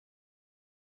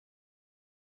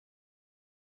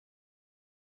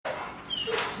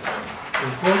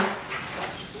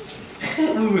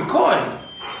We recording.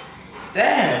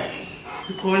 Dang.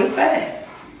 Recording fast.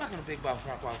 I'm not gonna big box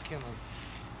rock while killing.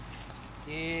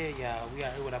 Yeah, y'all. We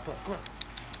out here with our pup. Come on.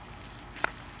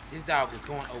 This dog is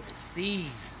going overseas.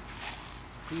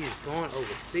 He is going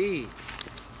overseas.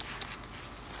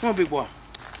 Come on, big boy.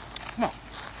 Come on.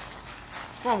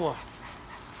 Come on, boy.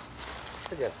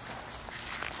 Look at that.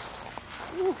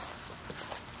 Woo.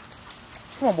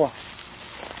 Come on, boy.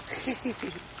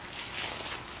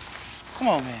 Come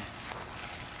on, man.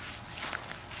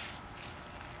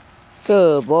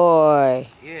 Good boy.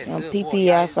 Yeah, no good pee-pee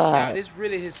boy. outside. Now, this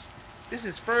really this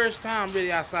is first time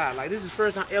really outside. Like, this is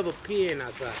first time ever peeing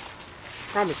outside.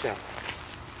 Promise y'all.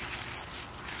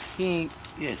 He ain't,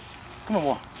 yes. Come on,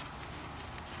 boy.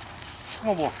 Come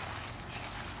on, boy.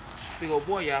 Big old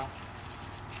boy, y'all.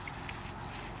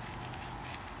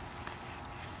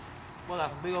 Boy got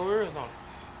some big old ears on it.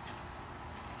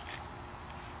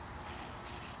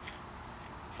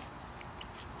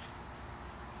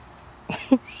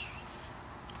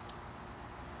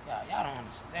 Y'all don't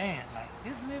understand. Like,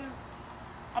 this little,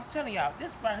 I'm telling y'all,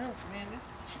 this right here, man,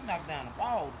 she knocked down the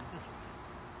ball with this one.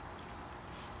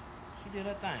 She did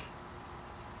her thing.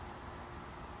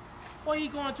 Where you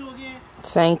going to again?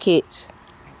 St. Kitts.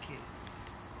 St. Kitts.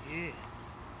 Yeah.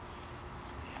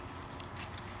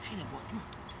 Hey, little boy, come on.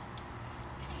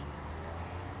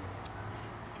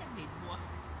 Hey, big boy.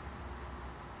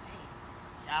 Hey.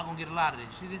 Y'all gonna get a lot of this,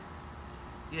 see this?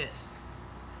 Yes.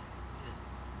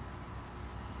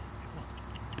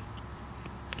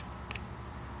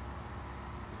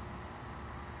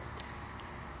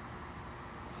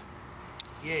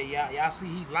 Yeah, y'all see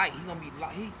he light. He gonna be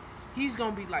like he's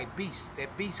gonna be like beast,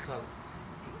 that beast color.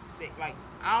 Like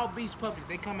all beast puppies,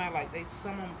 they come out like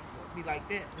some of them be like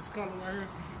that, this color right here,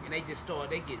 and they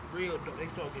get real dark. They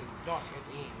start getting dark at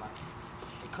the end. Like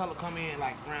the color come in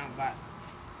like around about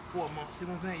 4 months. See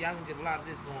what I'm saying? Y'all gonna get a lot of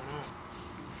this going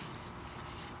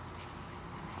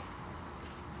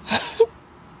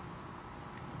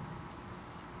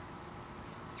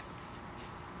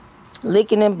on.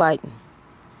 Licking and biting.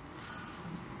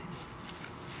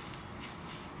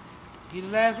 He the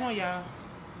last one, y'all.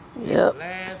 Yep. The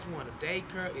last one. The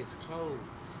daycare is closed.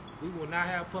 We will not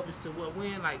have puppies till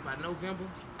when? Like by November?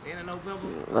 End of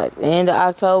November? Like end of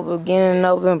October, beginning of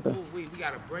November. Oh, we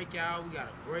got to break, y'all. We got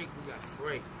to break.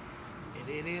 And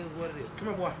it is what it is. Come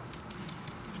here, boy.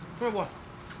 Come here, boy.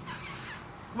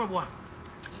 Come here, boy.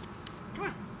 Come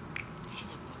here.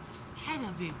 Hey,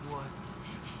 that big boy.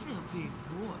 Hey, that big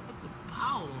boy. Look at the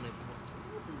ball on that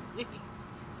boy.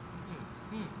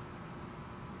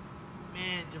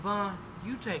 Man, Javon,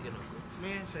 you taking them.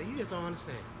 Man, say you just don't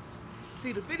understand.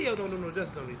 See, the video don't do no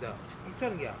justice on these dogs. I'm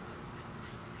telling y'all.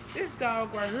 This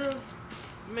dog right here,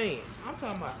 man, I'm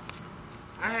talking about.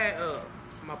 I had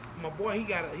my boy, he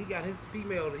got his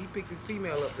female, he picked his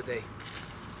female up today.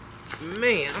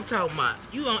 Man, I'm talking about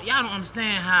y'all don't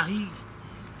understand how he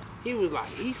was like,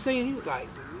 he was like,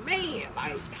 man,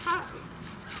 like how?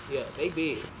 Yeah, they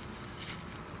big.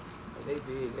 They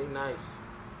big, they nice.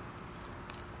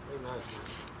 They nice, man.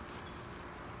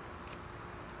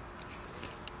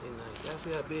 They nice. Y'all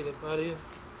see how big that butt is?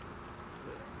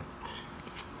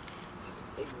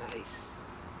 They nice.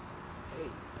 Hey.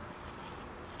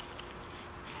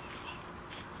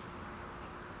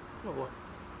 Come on, boy.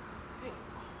 Hey.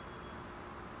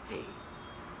 Hey.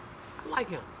 I like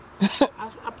him.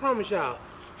 I promise y'all.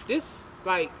 This,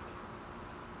 like,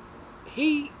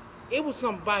 it was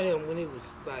something about him when he was,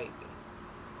 like,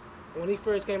 when he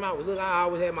first came out, look, I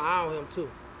always had my eye on him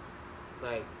too.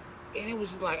 Like, and it was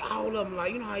just like all of them,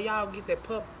 like, you know how y'all get that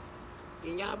pup,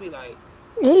 and y'all be like,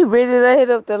 he really laid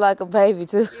up there like a baby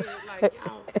too. Yeah, like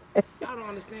y'all don't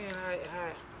understand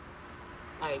how,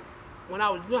 like, when I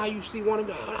was, you know how you see one of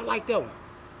them, like, oh, I like that one.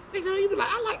 Next time you be like,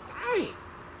 I like, hey,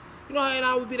 you know how it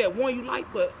always be that one you like,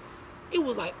 but it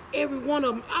was like every one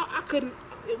of them, I couldn't.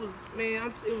 It was,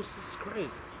 man, it was just crazy.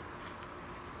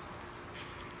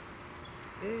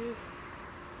 Yeah.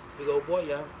 Big old boy,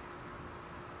 y'all.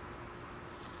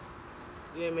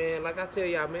 Yeah, man, like I tell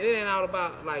y'all, man, it ain't all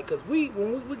about, like, cause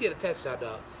when we get attached to our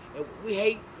dog, and we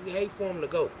hate for them to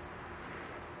go.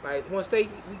 Like, once we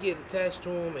get attached to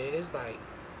them, and it's like,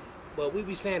 but we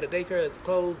be saying the daycare is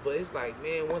closed, but it's like,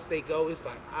 man, once they go, it's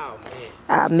like, oh, man.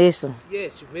 I miss them.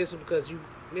 Yes, you miss them because you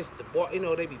miss the bark, you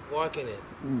know, they be barking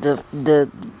and.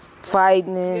 The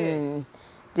fighting and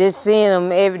just seeing them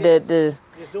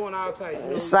Just doing all types. You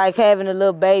know? It's like having a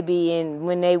little baby, and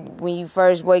when you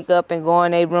first wake up and go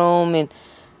in their room and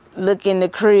look in the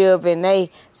crib and they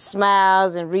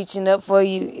smiles and reaching up for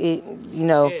you, you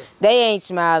know, yes. They ain't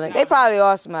smiling. They probably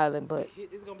are smiling, but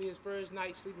it's gonna be his first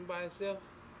night sleeping by himself.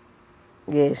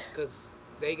 Yes. Cause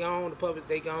they gone. The puppies,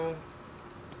 they gone.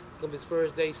 Gonna be his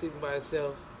first day sleeping by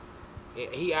himself.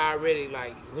 And he already,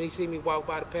 like, when he see me walk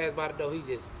by pass by the door, he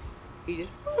just, I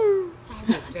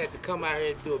just had to come out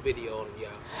here and do a video on him,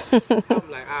 y'all. I'm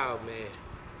like, oh, man.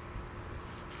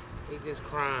 He just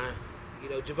crying. You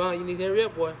know, Javon, you need to hurry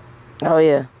up, boy. Oh,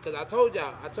 yeah. Because I told you,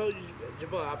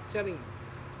 Javon, I'm telling you,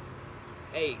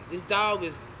 hey, this dog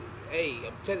is, hey,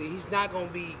 I'm telling you, he's not going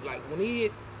to be, like, when he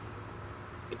hit,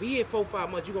 if he hit 4 or 5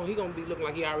 months, he going to be looking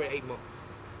like he already 8 months.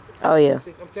 Oh, yeah.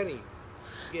 I'm telling you.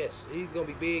 Yes, he's going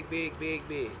to be big.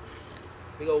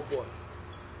 Big old boy.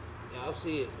 Y'all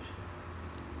see it.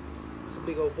 It's a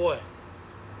big old boy.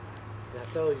 And I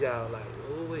told y'all, like,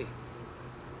 ooh wee.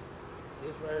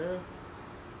 This right here.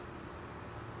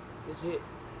 This hit.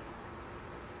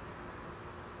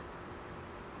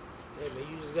 Yeah, man,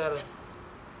 you just gotta.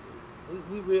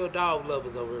 We real dog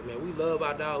lovers over here, man. We love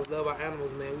our dogs, love our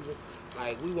animals, man.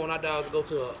 We want our dogs to go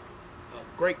to a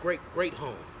great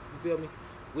home. You feel me?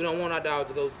 We don't want our dogs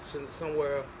to go to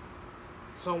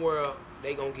somewhere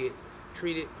they gonna get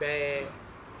treated bad,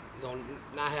 gonna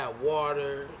not have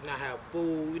water, not have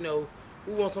food. You know,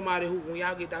 we want somebody who, when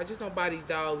y'all get dogs, just don't buy these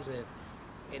dogs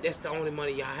and that's the only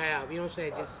money y'all have. You know what I'm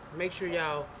saying? Just make sure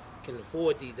y'all can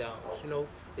afford these dogs. You know,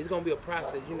 it's gonna be a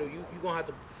process. You know, you're gonna have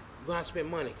to spend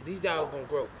money, 'cause these dogs gonna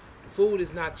grow. The food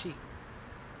is not cheap,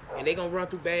 and they gonna run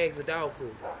through bags of dog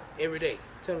food every day.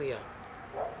 I'm telling y'all.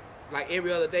 Like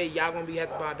every other day, y'all gonna have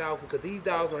to buy dog food, because these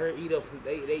dogs are here eat up.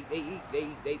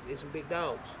 They some big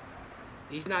dogs.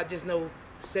 These not just no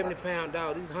 70-pound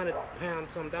dogs. These 100-pound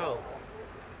some dogs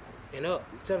and up.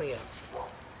 I'm telling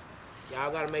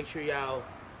y'all gotta make sure y'all.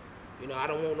 You know, I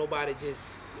don't want nobody just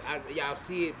y'all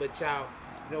see it, but y'all,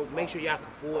 you know, make sure y'all can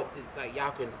afford to, like,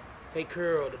 y'all can take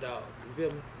care of the dog. You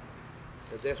feel me?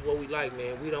 'Cause that's what we like,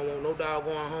 man. We don't want no dog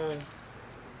going home.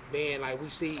 Man, like we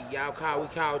see y'all call,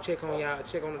 check on y'all,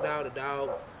 check on the dog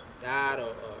died,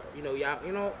 or you know, y'all,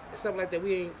 you know, stuff like that.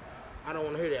 I don't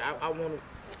want to hear that. I want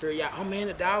to hear y'all, oh man,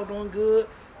 the dog doing good.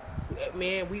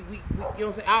 Man, we you know what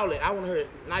I'm saying, outlet. I want to hear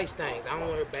nice things. I don't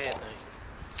want to hear bad things.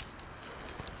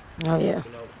 Oh, yeah.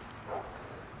 You know,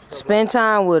 spend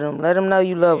time with them. Let them know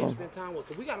you love them. Spend time with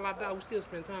them. We got a lot of dogs. We still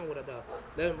spend time with our dogs.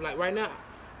 Let them, like right now,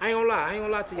 I ain't gonna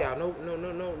lie to y'all. No.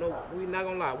 We not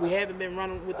gonna lie. We haven't been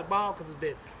running with the ball because it's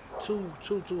been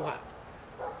too hot.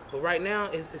 But right now,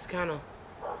 it's kind of,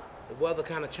 the weather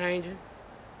kind of changing.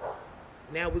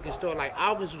 Now we can start, like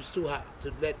August was too hot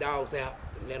to let dogs out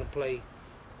and let them play.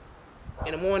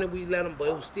 In the morning we let them, but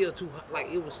it was still too hot.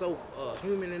 Like it was so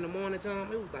humid in the morning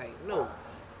time. It was like, no.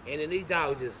 And then these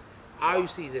dogs just, all you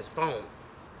see is just foam.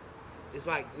 It's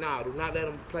like, nah, do not let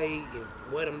them play and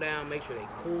wet them down. Make sure they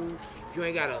cool. If you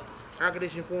ain't got a air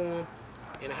conditioning for them,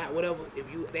 and whatever,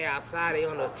 if they outside, they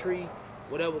on a tree,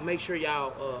 whatever, make sure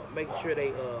y'all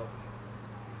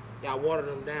y'all water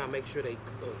them down. Make sure they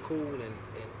cool and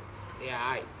they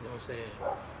alright. You know what I'm saying?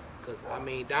 Cause I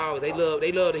mean, dogs, they love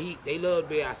the heat. They love to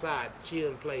be outside, chill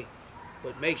and play.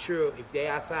 But make sure if they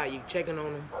outside, you checking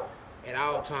on them at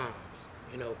all times.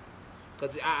 You know,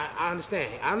 cause I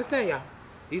understand y'all.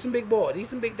 These some big boys. These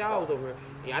some big dogs over here.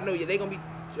 Yeah, I know they gonna be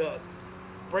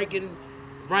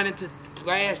running to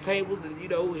glass tables, and you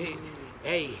know,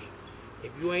 hey,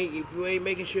 if you ain't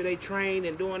making sure they train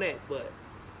and doing that,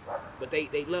 but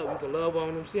they love, you can love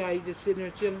on them. See how he just sitting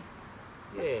there chilling?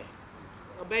 Yeah,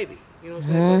 a baby. You know what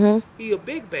I'm saying? Mm-hmm. He a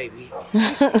big baby.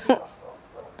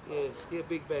 Yeah, he a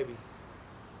big baby.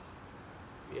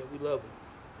 Yeah, we love him.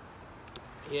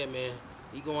 Yeah, man.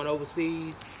 He going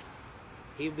overseas.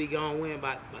 He'll be gone when?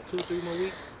 About 2-3 more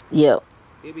weeks? Yep.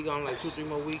 He'll be gone like 2-3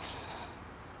 more weeks.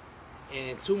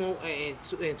 And 2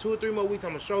 or 3 more weeks,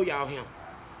 I'm gonna show y'all him.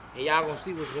 And y'all gonna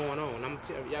see what's going on. I'm gonna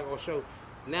tell y'all gonna show.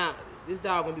 Now, this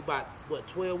dog gonna be about, what,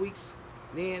 12 weeks?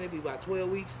 Then it'll be about 12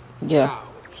 weeks. Yeah. Wow.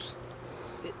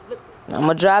 I'm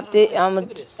gonna drop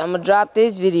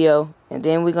this video, and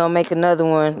then we're gonna make another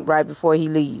one right before he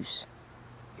leaves.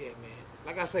 Yeah, man.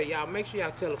 Like I say, y'all, make sure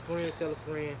y'all tell a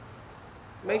friend.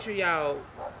 Make sure y'all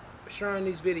sharing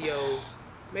these videos.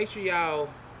 Make sure y'all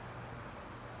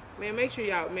liking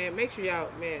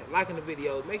the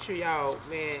videos. Make sure y'all,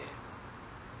 man,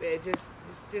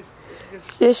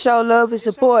 just show love and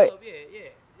support. Love. Yeah.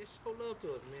 Just show love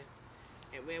to us, man.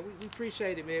 And man, we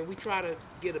appreciate it, man. We try to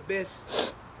get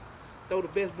throw the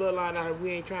best bloodline out here. We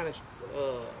ain't trying to.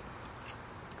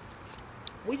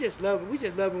 We just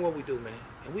loving what we do, man.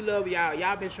 And we love y'all.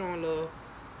 Y'all been showing love,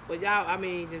 but y'all, I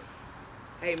mean, just.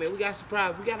 Hey man, we got a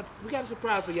surprise. We got a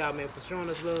surprise for y'all, man, for showing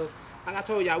us love. Like I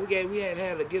told y'all, we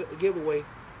had a giveaway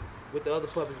with the other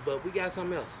puppies, but we got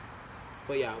something else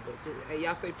for y'all. But hey,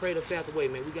 y'all stay prayed up out the way,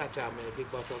 man. We got y'all, man. The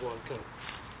big buff are coming.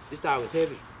 This dog is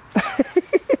heavy.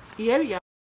 He heavy, y'all.